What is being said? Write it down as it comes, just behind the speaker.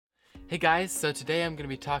Hey guys, so today I'm going to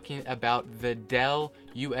be talking about the Dell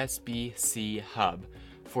USBC Hub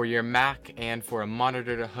for your Mac and for a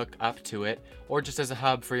monitor to hook up to it, or just as a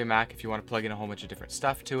hub for your Mac if you want to plug in a whole bunch of different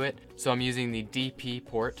stuff to it. So I'm using the DP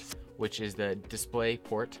port, which is the display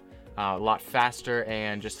port, a lot faster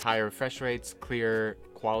and just higher refresh rates, clearer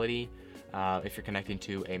quality if you're connecting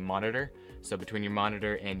to a monitor. So between your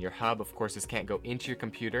monitor and your hub, of course this can't go into your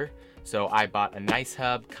computer. So I bought a nice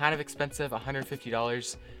hub, kind of expensive,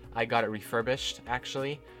 $150. I got it refurbished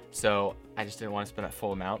actually, so I just didn't want to spend that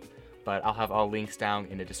full amount, but I'll have all links down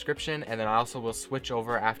in the description, and then I also will switch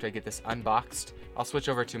over after I get this unboxed. I'll switch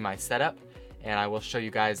over to my setup and I will show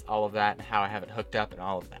you guys all of that and how I have it hooked up and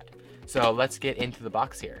all of that. So let's get into the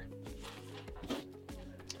box here.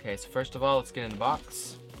 Okay, so first of all, let's get in the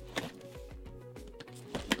box.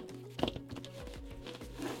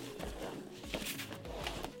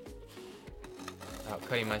 Without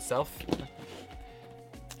cutting myself.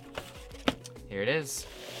 Here it is.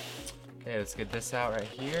 Okay, let's get this out right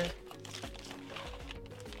here.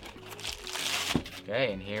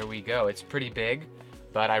 Okay, and here we go. It's pretty big,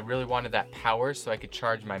 but I really wanted that power so I could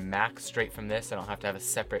charge my Mac straight from this. I don't have to have a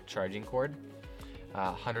separate charging cord.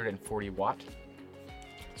 140 watt.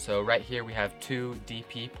 So right here we have two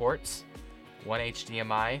DP ports, one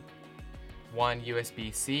HDMI, one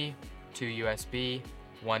USB-C, two USB,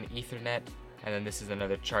 one Ethernet, and then this is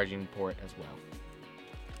another charging port as well.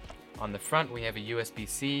 On the front, we have a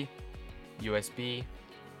USB-C, USB,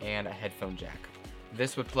 and a headphone jack.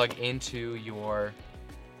 This would plug into your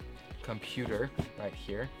computer right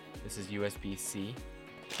here. This is USB-C.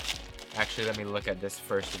 Actually, let me look at this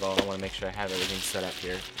first of all. I want to make sure I have everything set up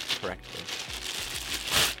here correctly.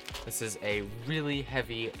 This is a really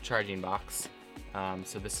heavy charging box.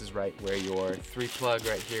 So this is right where your 3 plug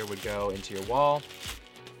right here would go into your wall,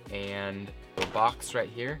 and the box right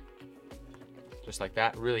here. Just like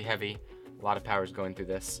that, really heavy, a lot of power is going through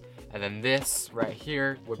this. And then this right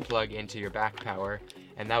here would plug into your back power,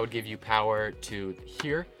 and that would give you power to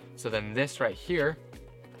here. So then this right here,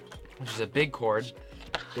 which is a big cord,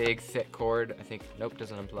 big thick cord, I think, nope,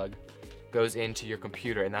 doesn't unplug, goes into your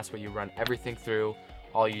computer, and that's what you run everything through,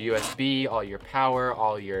 all your USB, all your power,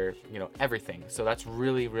 all your, everything. So that's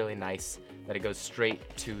really, really nice that it goes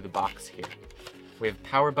straight to the box here. We have a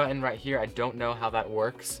power button right here. I don't know how that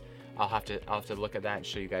works. I'll have to look at that and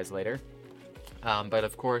show you guys later. But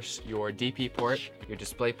of course, your DP port, your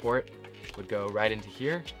display port, would go right into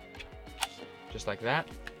here, just like that.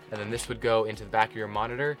 And then this would go into the back of your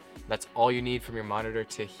monitor. That's all you need from your monitor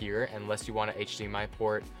to here, unless you want an HDMI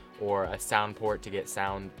port or a sound port to get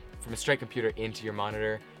sound from a straight computer into your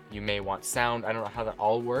monitor. You may want sound. I don't know how that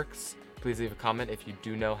all works. Please leave a comment if you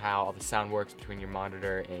do know how all the sound works between your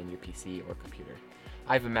monitor and your PC or computer.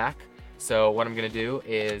 I have a Mac. So what I'm gonna do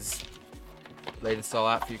is lay this all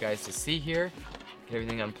out for you guys to see here. Get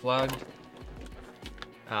everything unplugged.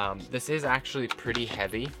 This is actually pretty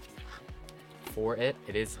heavy for it.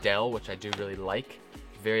 It is Dell, which I do really like.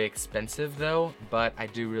 Very expensive though, but I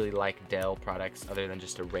do really like Dell products other than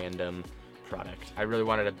just a random product. I really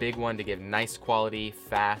wanted a big one to give nice quality,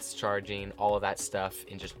 fast charging, all of that stuff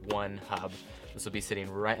in just one hub. This will be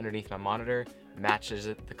sitting right underneath my monitor. Matches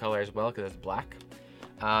it, the color as well, because it's black.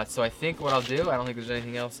 So I think what I'll do, I don't think there's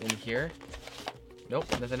anything else in here. Nope,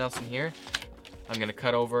 nothing else in here. I'm gonna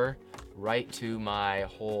cut over right to my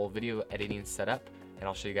whole video editing setup, and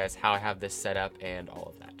I'll show you guys how I have this set up and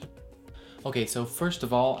all of that. Okay, so first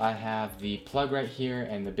of all, I have the plug right here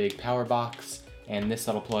and the big power box, and this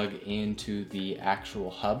that'll plug into the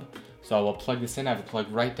actual hub. So I will plug this in, I have a plug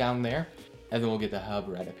right down there, and then we'll get the hub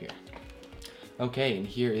right up here. Okay, and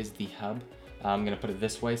here is the hub. I'm gonna put it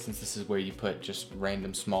this way since this is where you put just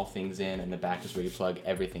random small things in, and the back is where you plug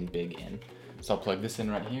everything big in. So I'll plug this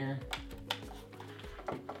in right here.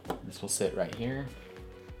 This will sit right here.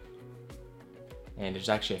 And there's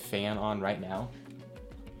actually a fan on right now.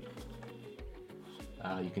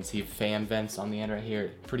 You can see fan vents on the end right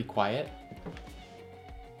here. Pretty quiet.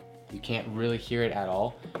 You can't really hear it at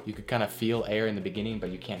all. You could kind of feel air in the beginning,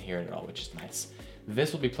 but you can't hear it at all, which is nice.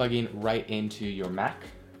 This will be plugging right into your Mac.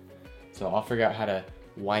 So I'll figure out how to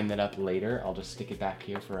wind that up later. I'll just stick it back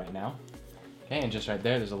here for right now. Okay, and just right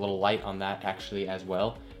there's a little light on that actually as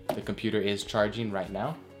well. The computer is charging right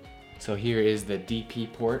now. So here is the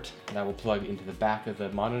DP port that will plug into the back of the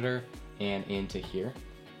monitor and into here.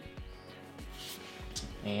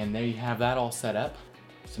 And there you have that all set up.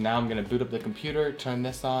 So now I'm gonna boot up the computer, turn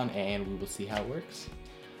this on, and we will see how it works.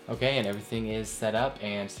 Okay, and everything is set up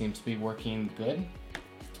and seems to be working good.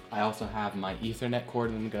 I also have my Ethernet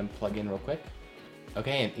cord that I'm gonna plug in real quick.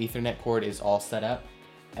 Okay, and Ethernet cord is all set up.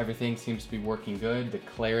 Everything seems to be working good. The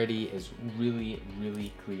clarity is really,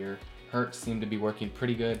 really clear. Hertz seem to be working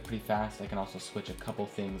pretty good, pretty fast. I can also switch a couple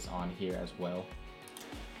things on here as well.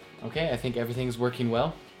 Okay, I think everything's working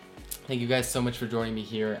well. Thank you guys so much for joining me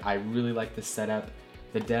here. I really like this setup.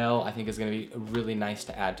 The Dell, I think, is gonna be really nice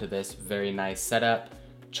to add to this. Very nice setup,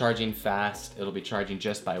 charging fast. It'll be charging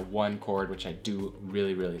just by one cord, which I do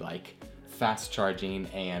really, really like. Fast charging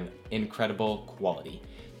and incredible quality.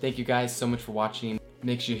 Thank you guys so much for watching.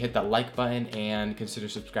 Make sure you hit that like button and consider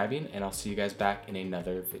subscribing, and I'll see you guys back in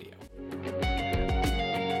another video.